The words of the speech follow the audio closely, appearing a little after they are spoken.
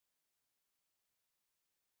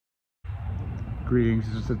Greetings,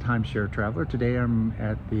 this is the Timeshare Traveler. Today I'm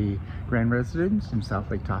at the Grand Residence in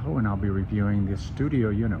South Lake Tahoe, and I'll be reviewing the studio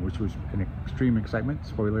unit, which was an extreme excitement.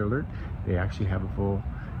 Spoiler alert, they actually have a full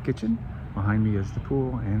kitchen. Behind me is the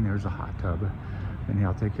pool, and there's a hot tub. And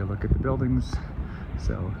I'll take you a look at the buildings.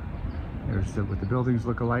 So there's what the buildings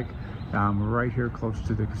look alike. We're right here close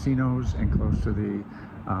to the casinos and close to the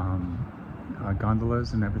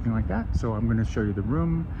gondolas and everything like that. So I'm going to show you the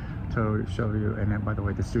room to show you, and then by the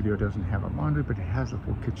way, the studio doesn't have a laundry, but it has a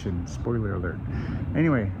full kitchen. Spoiler alert.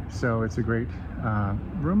 Anyway, so it's a great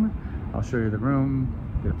room. I'll show you the room,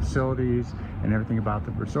 the facilities, and everything about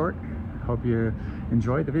the resort. Hope you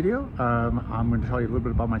enjoyed the video. I'm going to tell you a little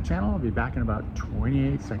bit about my channel. I'll be back in about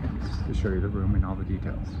 28 seconds to show you the room and all the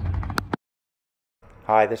details.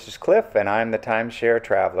 Hi, this is Cliff, and I'm the Timeshare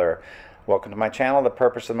Traveler. Welcome to my channel. The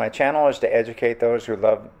purpose of my channel is to educate those who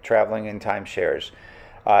love traveling in timeshares.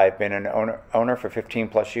 I've been an owner for 15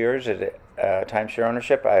 plus years at timeshare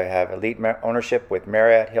ownership. I have elite ownership with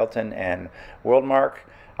Marriott, Hilton, and Worldmark.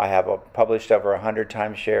 I have published over 100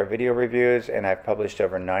 timeshare video reviews, and I've published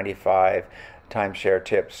over 95 timeshare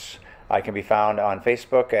tips. I can be found on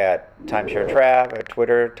Facebook at Timeshare Trav, at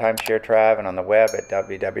Twitter, Timeshare Trav, and on the web at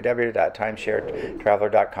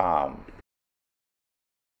www.timesharetraveler.com.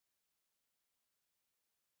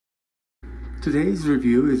 Today's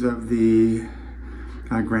review is of the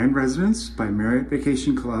Grand Residence by Marriott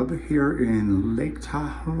Vacation Club here in Lake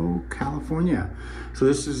Tahoe, California. So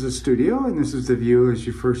this is the studio, and this is the view as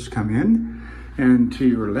you first come in. And to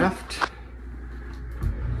your left,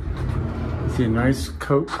 you see a nice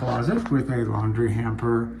coat closet with a laundry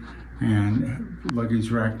hamper and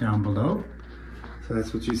luggage rack down below. So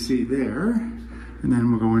that's what you see there. And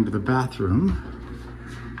then we'll go into the bathroom.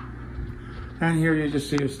 And here you just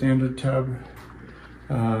see a standard tub,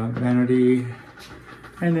 vanity,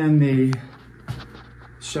 and then the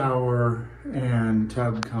shower and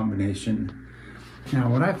tub combination.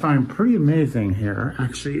 Now, what I find pretty amazing here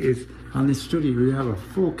actually is on this studio, you have a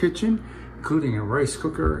full kitchen, including a rice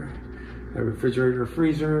cooker, a refrigerator,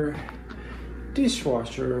 freezer,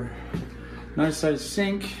 dishwasher, nice sized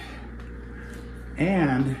sink,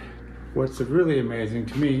 and what's really amazing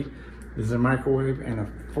to me is a microwave and a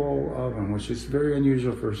full oven, which is very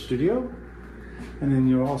unusual for a studio. And then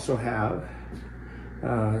you also have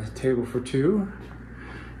a table for two.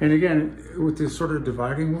 And again, with this sort of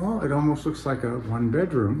dividing wall, it almost looks like a one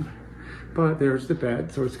bedroom, but there's the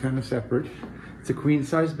bed, so it's kind of separate. It's a queen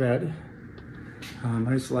size bed,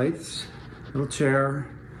 nice lights, little chair,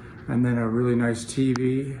 and then a really nice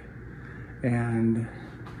TV, and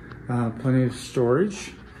plenty of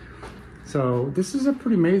storage. So this is a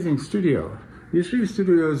pretty amazing studio. Usually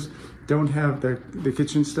studios don't have the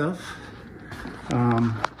kitchen stuff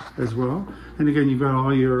as well. And again, you've got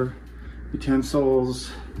all your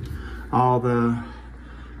utensils,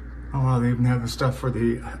 they even have the stuff for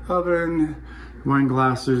the oven, wine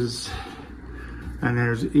glasses, and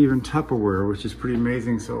there's even Tupperware, which is pretty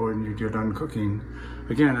amazing. So when you're done cooking,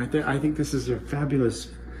 again, I think this is a fabulous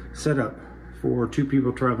setup for two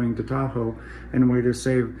people traveling to Tahoe and a way to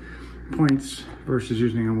save points versus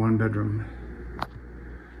using a one bedroom.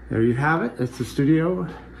 There you have it. It's the studio,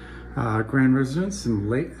 Grand Residence in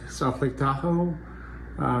South Lake Tahoe,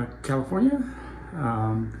 California.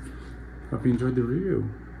 Hope you enjoyed the review.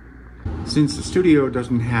 Since the studio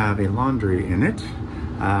doesn't have a laundry in it,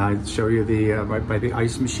 I'll show you the right by the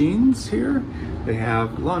ice machines here. They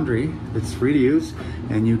have laundry that's free to use,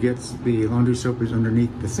 and you get the laundry soap is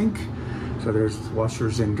underneath the sink. So there's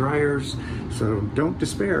washers and dryers. So don't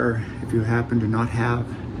despair if you happen to not have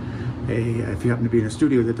if you happen to be in a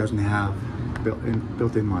studio that doesn't have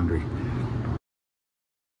built-in laundry.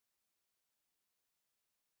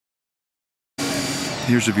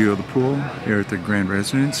 Here's a view of the pool here at the Grand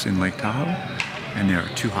Residence in Lake Tahoe. And there are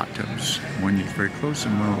two hot tubs. One is very close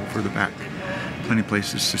and one a little further back. Plenty of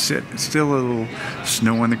places to sit. It's still a little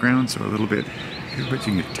snow on the ground, so a little bit here, but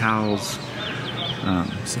you can get towels.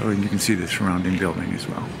 And you can see the surrounding building as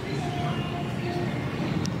well.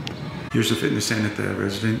 Here's the fitness center at the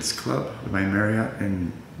Residence Club by Marriott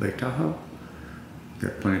in Lake Tahoe.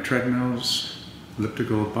 Got plenty of treadmills,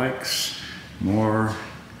 elliptical bikes, more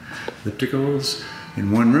ellipticals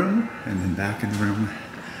in one room, and then back in the room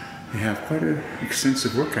they have quite an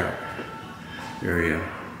extensive workout area.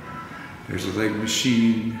 There's a leg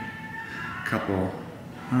machine, a couple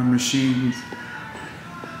arm machines.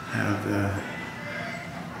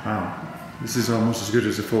 Wow, this is almost as good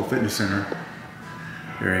as a full fitness center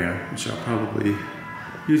area, which I'll probably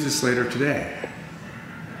use this later today.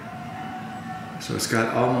 So it's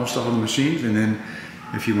got almost all the machines, and then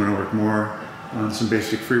if you want to work more on some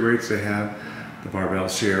basic free weights, they have the barbell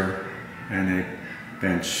share and a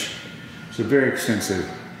bench. It's a very extensive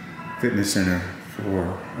fitness center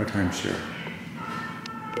for a timeshare.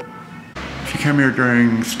 If you come here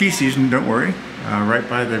during ski season, don't worry. Right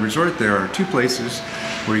by the resort there are 2 places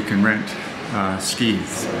where you can rent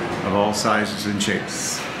skis of all sizes and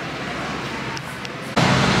shapes.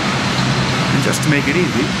 And just to make it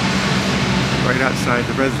easy, right outside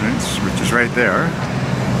the residence, which is right there,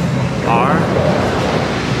 are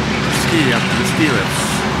ski up to the ski lifts.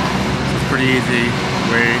 So it's a pretty easy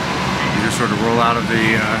way. You just sort of roll out of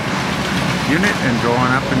the unit and go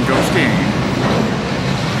on up and go skiing.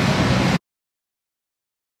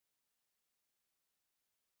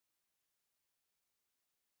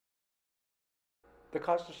 The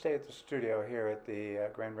cost to stay at the studio here at the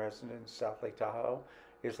Grand Residence South Lake Tahoe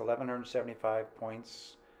is 1,175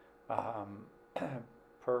 points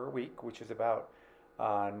per week, which is about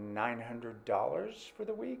 $900 for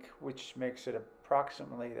the week, which makes it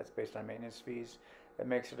approximately, that's based on maintenance fees, that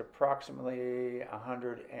makes it approximately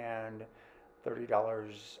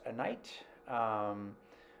 $130 a night.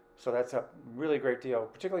 So that's a really great deal,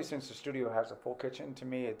 particularly since the studio has a full kitchen. To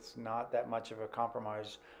me, it's not that much of a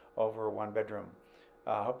compromise over 1 bedroom.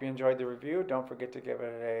 Hope you enjoyed the review. Don't forget to give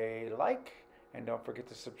it a like, and don't forget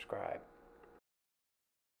to subscribe.